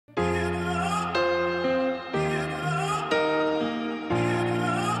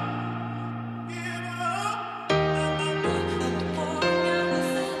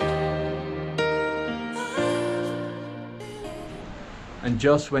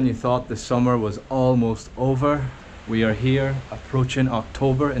just when you thought the summer was almost over, we are here approaching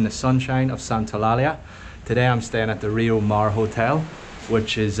October in the sunshine of St Eulalia. Today I'm staying at the Riomar Hotel,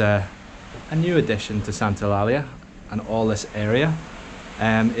 which is a new addition to St Eulalia and all this area.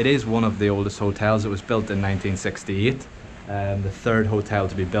 It is one of the oldest hotels. It was built in 1968, the third hotel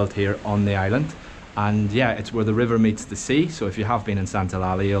to be built here on the island. And yeah, it's where the river meets the sea, so if you have been in St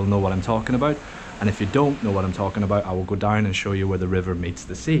Eulalia, you'll know what I'm talking about. And if you don't know what I'm talking about, I will go down and show you where the river meets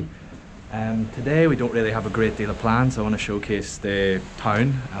the sea. Today we don't really have a great deal of plans. I want to showcase the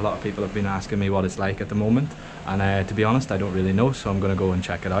town. A lot of people have been asking me what it's like at the moment, and to be honest, I don't really know, so I'm going to go and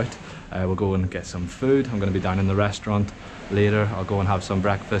check it out. We'll go and get some food. I'm going to be down in the restaurant later. I'll go and have some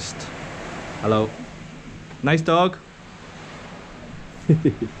breakfast. Hello. Nice dog.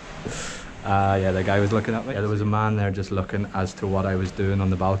 Yeah, the guy was looking at me. Yeah, there was a man there just looking as to what I was doing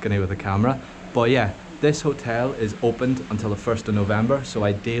on the balcony with a camera. But yeah, this hotel is opened until the 1st of November, so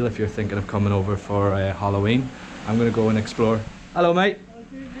ideal if you're thinking of coming over for Halloween. I'm going to go and explore. Hello, mate.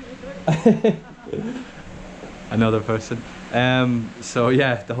 Another person. So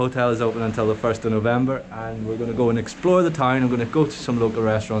yeah, the hotel is open until the 1st of November, and we're going to go and explore the town. I'm going to go to some local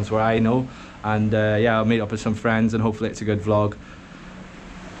restaurants where I know, and yeah, I'll meet up with some friends, and hopefully it's a good vlog.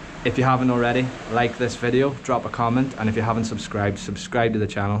 If you haven't already, like this video, drop a comment, and if you haven't subscribed, subscribe to the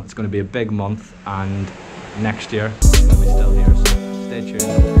channel. It's going to be a big month, and next year I'm going to be still here, so stay tuned.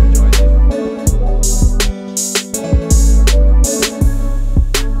 I hope you enjoy it.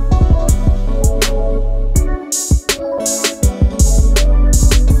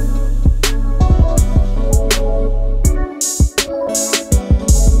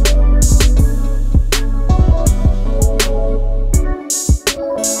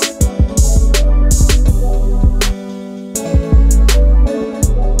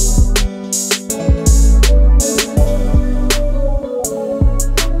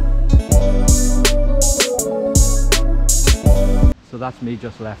 That's me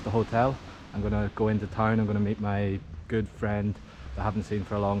just left the hotel. I'm going to go into town. I'm going to meet my good friend that I haven't seen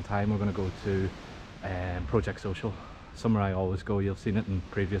for a long time. We're going to go to Project Social, somewhere I always go. You've seen it in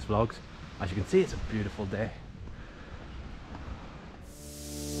previous vlogs. As you can see, it's a beautiful day.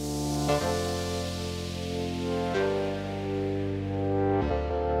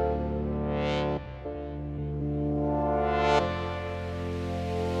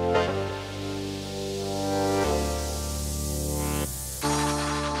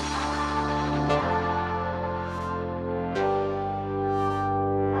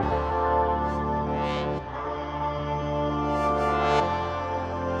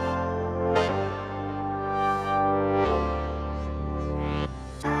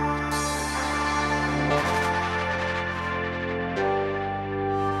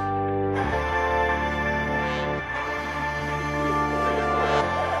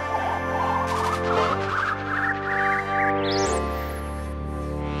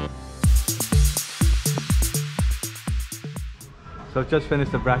 So I've just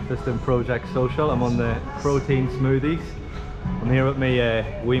finished the breakfast in Project Social. I'm on the protein smoothies. I'm here with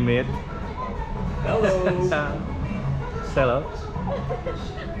my wee mate. Hello. Hello.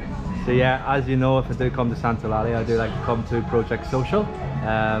 So yeah, as you know, if I do come to St Eulalia, I do like to come to Project Social.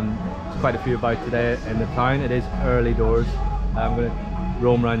 There's quite a few about today in the town. It is early doors. I'm going to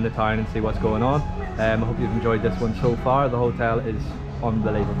roam around the town and see what's going on. I hope you've enjoyed this one so far. The hotel is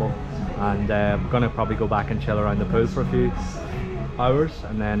unbelievable, and I'm going to probably go back and chill around the pool for a few hours,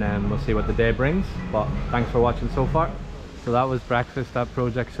 and then we'll see what the day brings. But thanks for watching so far. So that was breakfast at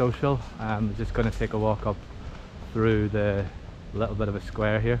Project Social. I'm just going to take a walk up through the little bit of a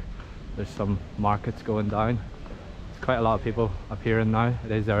square here. There's some markets going down. There's quite a lot of people appearing now.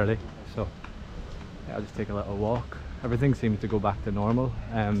 It is early, so yeah, I'll just take a little walk. Everything seems to go back to normal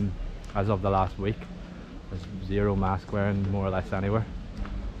as of the last week. There's zero mask wearing more or less anywhere.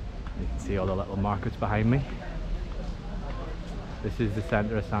 You can see all the little markets behind me. This is the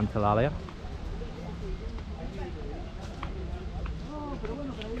centre of St Eulalia.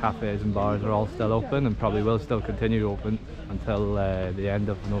 Cafes and bars are all still open, and probably will still continue open until the end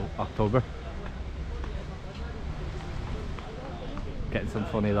of October. Getting some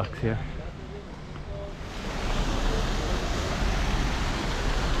funny looks here.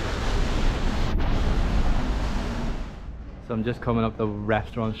 So I'm just coming up the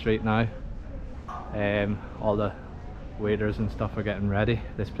restaurant street now. All the waiters and stuff are getting ready.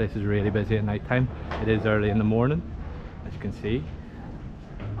 This place is really busy at night time. It is early in the morning, as you can see.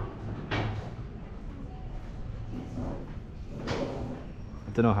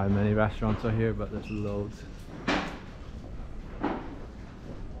 I don't know how many restaurants are here, but there's loads.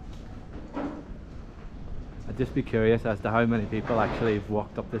 I just be curious as to how many people actually have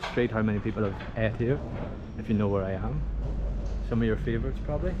walked up this street, how many people have ate here, if you know where I am. Some of your favourites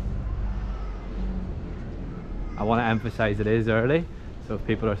probably. I want to emphasise it is early, so if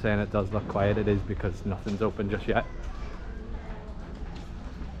people are saying it does look quiet, it is because nothing's open just yet.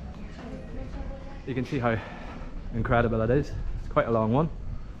 You can see how incredible it is. It's quite a long one.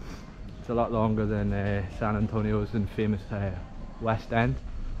 It's a lot longer than San Antonio's and famous West End.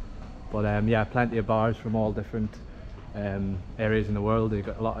 But yeah, plenty of bars from all different areas in the world. You've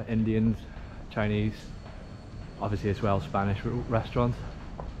got a lot of Indians, Chinese, obviously as well Spanish restaurants.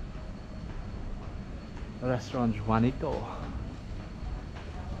 The restaurant's Juanito.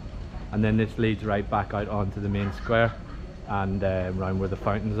 And then this leads right back out onto the main square and around where the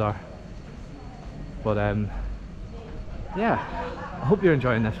fountains are. But yeah, I hope you're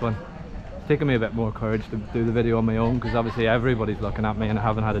enjoying this one. It's taken me a bit more courage to do the video on my own because obviously everybody's looking at me and I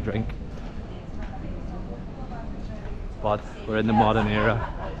haven't had a drink. But we're in the modern era.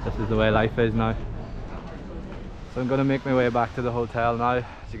 This is the way life is now. So I'm going to make my way back to the hotel now. As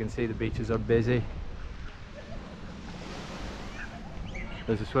you can see, the beaches are busy.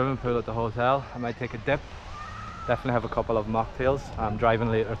 There's a swimming pool at the hotel. I might take a dip. Definitely have a couple of mocktails. I'm driving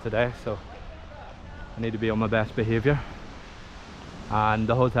later today, so I need to be on my best behaviour. And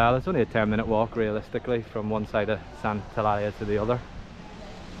the hotel, it's only a 10-minute walk realistically from one side of St Eulalia to the other.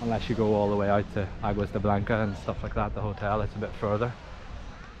 Unless you go all the way out to Aguas de Blanca and stuff like that, the hotel, it's a bit further.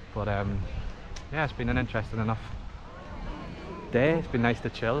 But yeah, it's been an interesting enough day. It's been nice to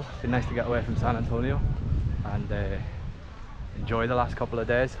chill. It's been nice to get away from San Antonio and enjoy the last couple of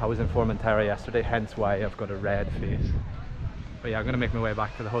days. I was in Formentera yesterday, hence why I've got a red face. But yeah, I'm going to make my way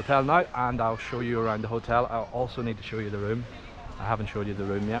back to the hotel now and I'll show you around the hotel. I'll also need to show you the room. I haven't showed you the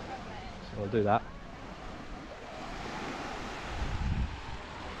room yet, so I'll do that.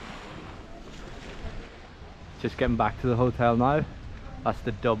 Just getting back to the hotel now. That's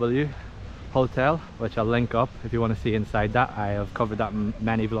the W Hotel, which I'll link up if you want to see inside that. I have covered that in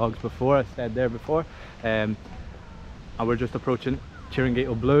many vlogs before. I stayed there before. And we're just approaching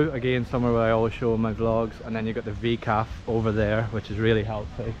Chiringuito Blue, again somewhere where I always show in my vlogs. And then you got the V Caf over there, which is really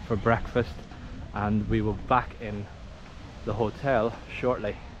healthy for breakfast. And we will back in the hotel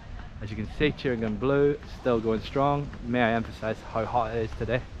shortly. As you can see, Chiringuito Blue still going strong. May I emphasize how hot it is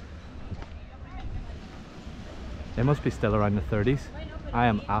today? It must be still around the 30s. I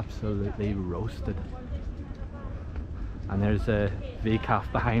am absolutely roasted. And there's a V-Caf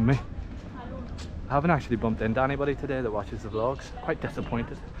behind me. I haven't actually bumped into anybody today that watches the vlogs. Quite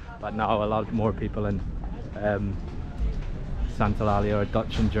disappointed. But now a lot more people in St Eulalia are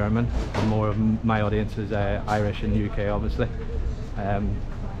Dutch and German. And more of my audience is Irish and UK obviously.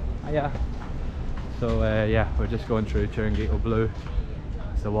 Yeah. So yeah, we're just going through Chiringuito Blue.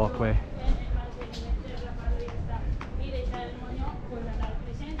 It's the walkway.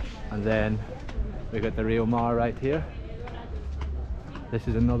 And then we got the Riomar right here. This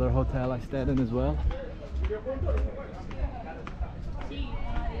is another hotel I stayed in as well.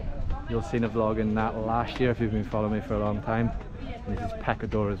 You'll seen a vlog in that last year if you've been following me for a long time. And this is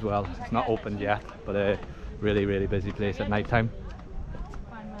Pecador as well. It's not opened yet, but a really, really busy place at night time.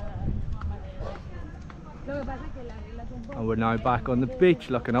 And we're now back on the beach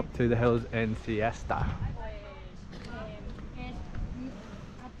looking up to the hills in Siesta.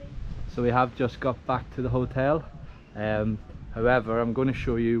 So we have just got back to the hotel. However, I'm going to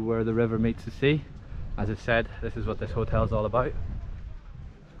show you where the river meets the sea. As I said, this is what this hotel is all about.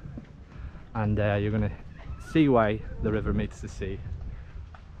 And you're going to see why the river meets the sea.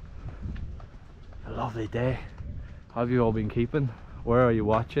 A lovely day. How have you all been keeping? Where are you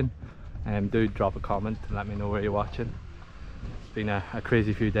watching? Do drop a comment and let me know where you're watching. It's been a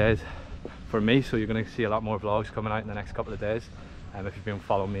crazy few days for me, so you're going to see a lot more vlogs coming out in the next couple of days. If you've been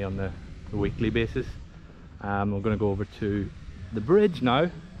following me on the weekly basis. We're going to go over to the bridge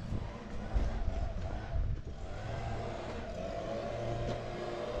now.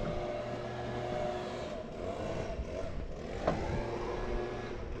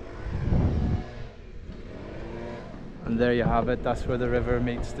 And there you have it, that's where the river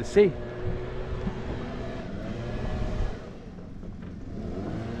meets the sea.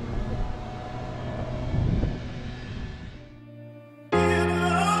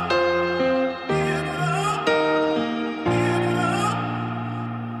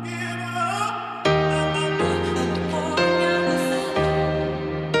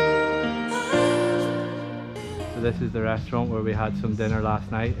 This is the restaurant where we had some dinner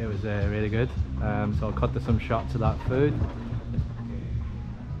last night. It was really good. So I'll cut to some shots of that food.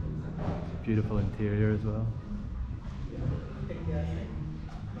 Beautiful interior as well.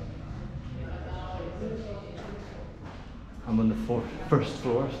 I'm on the first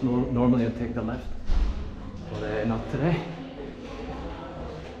floor, so normally I'd take the lift, but not today.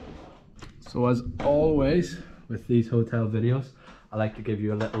 So as always with these hotel videos, I like to give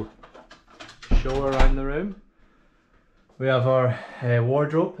you a little show around the room. We have our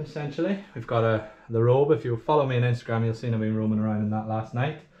wardrobe essentially. We've got the robe. If you follow me on Instagram, you'll see I've been roaming around in that last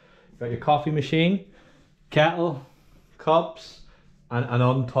night. You've got your coffee machine, kettle, cups, and an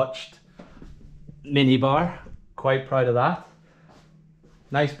untouched mini bar. Quite proud of that.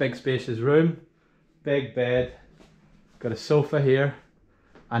 Nice big spacious room, big bed, got a sofa here,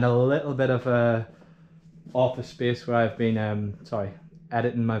 and a little bit of a office space where I've been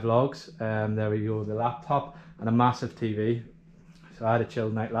editing my vlogs. There we go, the laptop and a massive TV. So I had a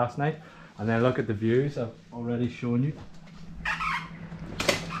chilled night last night, and then look at the views I've already shown you.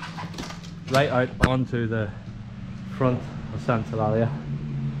 Right out onto the front of St Eulalia.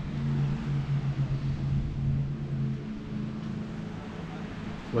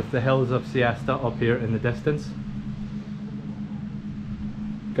 With the hills of Siesta up here in the distance.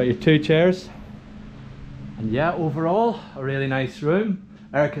 Got your 2 chairs. And yeah, overall, a really nice room.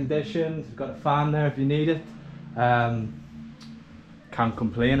 Air conditioned, we've got a fan there if you need it. Can't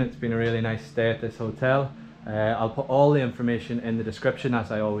complain, it's been a really nice stay at this hotel. I'll put all the information in the description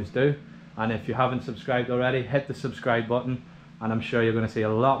as I always do. And if you haven't subscribed already, hit the subscribe button. And I'm sure you're going to see a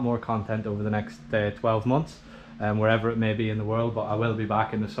lot more content over the next 12 months. Wherever it may be in the world, but I will be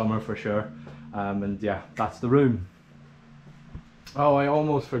back in the summer for sure. And yeah, that's the room. Oh, I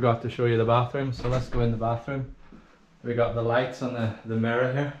almost forgot to show you the bathroom, so let's go in the bathroom. We got the lights on the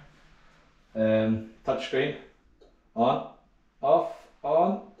mirror here. Touch screen. On, off,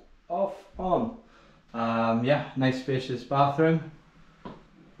 on, off, on. Yeah, nice spacious bathroom.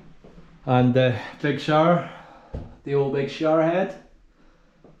 And big shower. The old big shower head.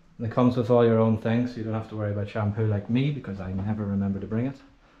 And it comes with all your own things, so you don't have to worry about shampoo like me, because I never remember to bring it.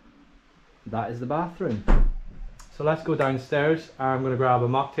 That is the bathroom. So let's go downstairs. I'm going to grab a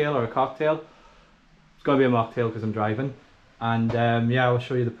mocktail or a cocktail. It's going to be a mocktail because I'm driving. And yeah, I'll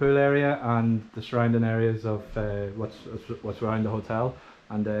show you the pool area and the surrounding areas of what's around the hotel.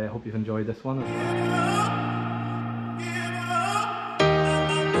 And I hope you've enjoyed this one.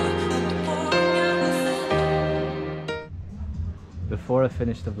 Before I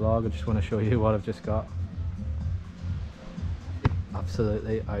finish the vlog, I just want to show you what I've just got.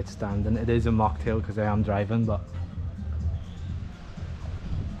 Absolutely outstanding. It is a mocktail because I am driving, but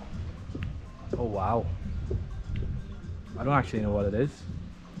oh wow, I don't actually know what it is,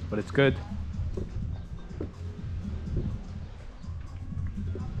 but it's good.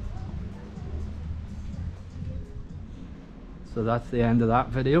 So that's the end of that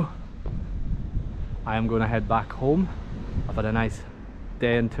video. I am going to head back home. I've had a nice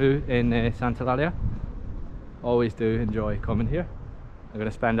day and 2 in St Eulalia. Always do enjoy coming here. I'm going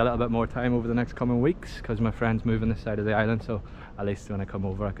to spend a little bit more time over the next coming weeks because my friend's moving this side of the island, so at least when I come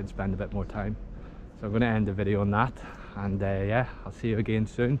over I can spend a bit more time. So I'm going to end the video on that, and yeah, I'll see you again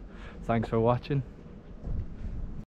soon. Thanks for watching.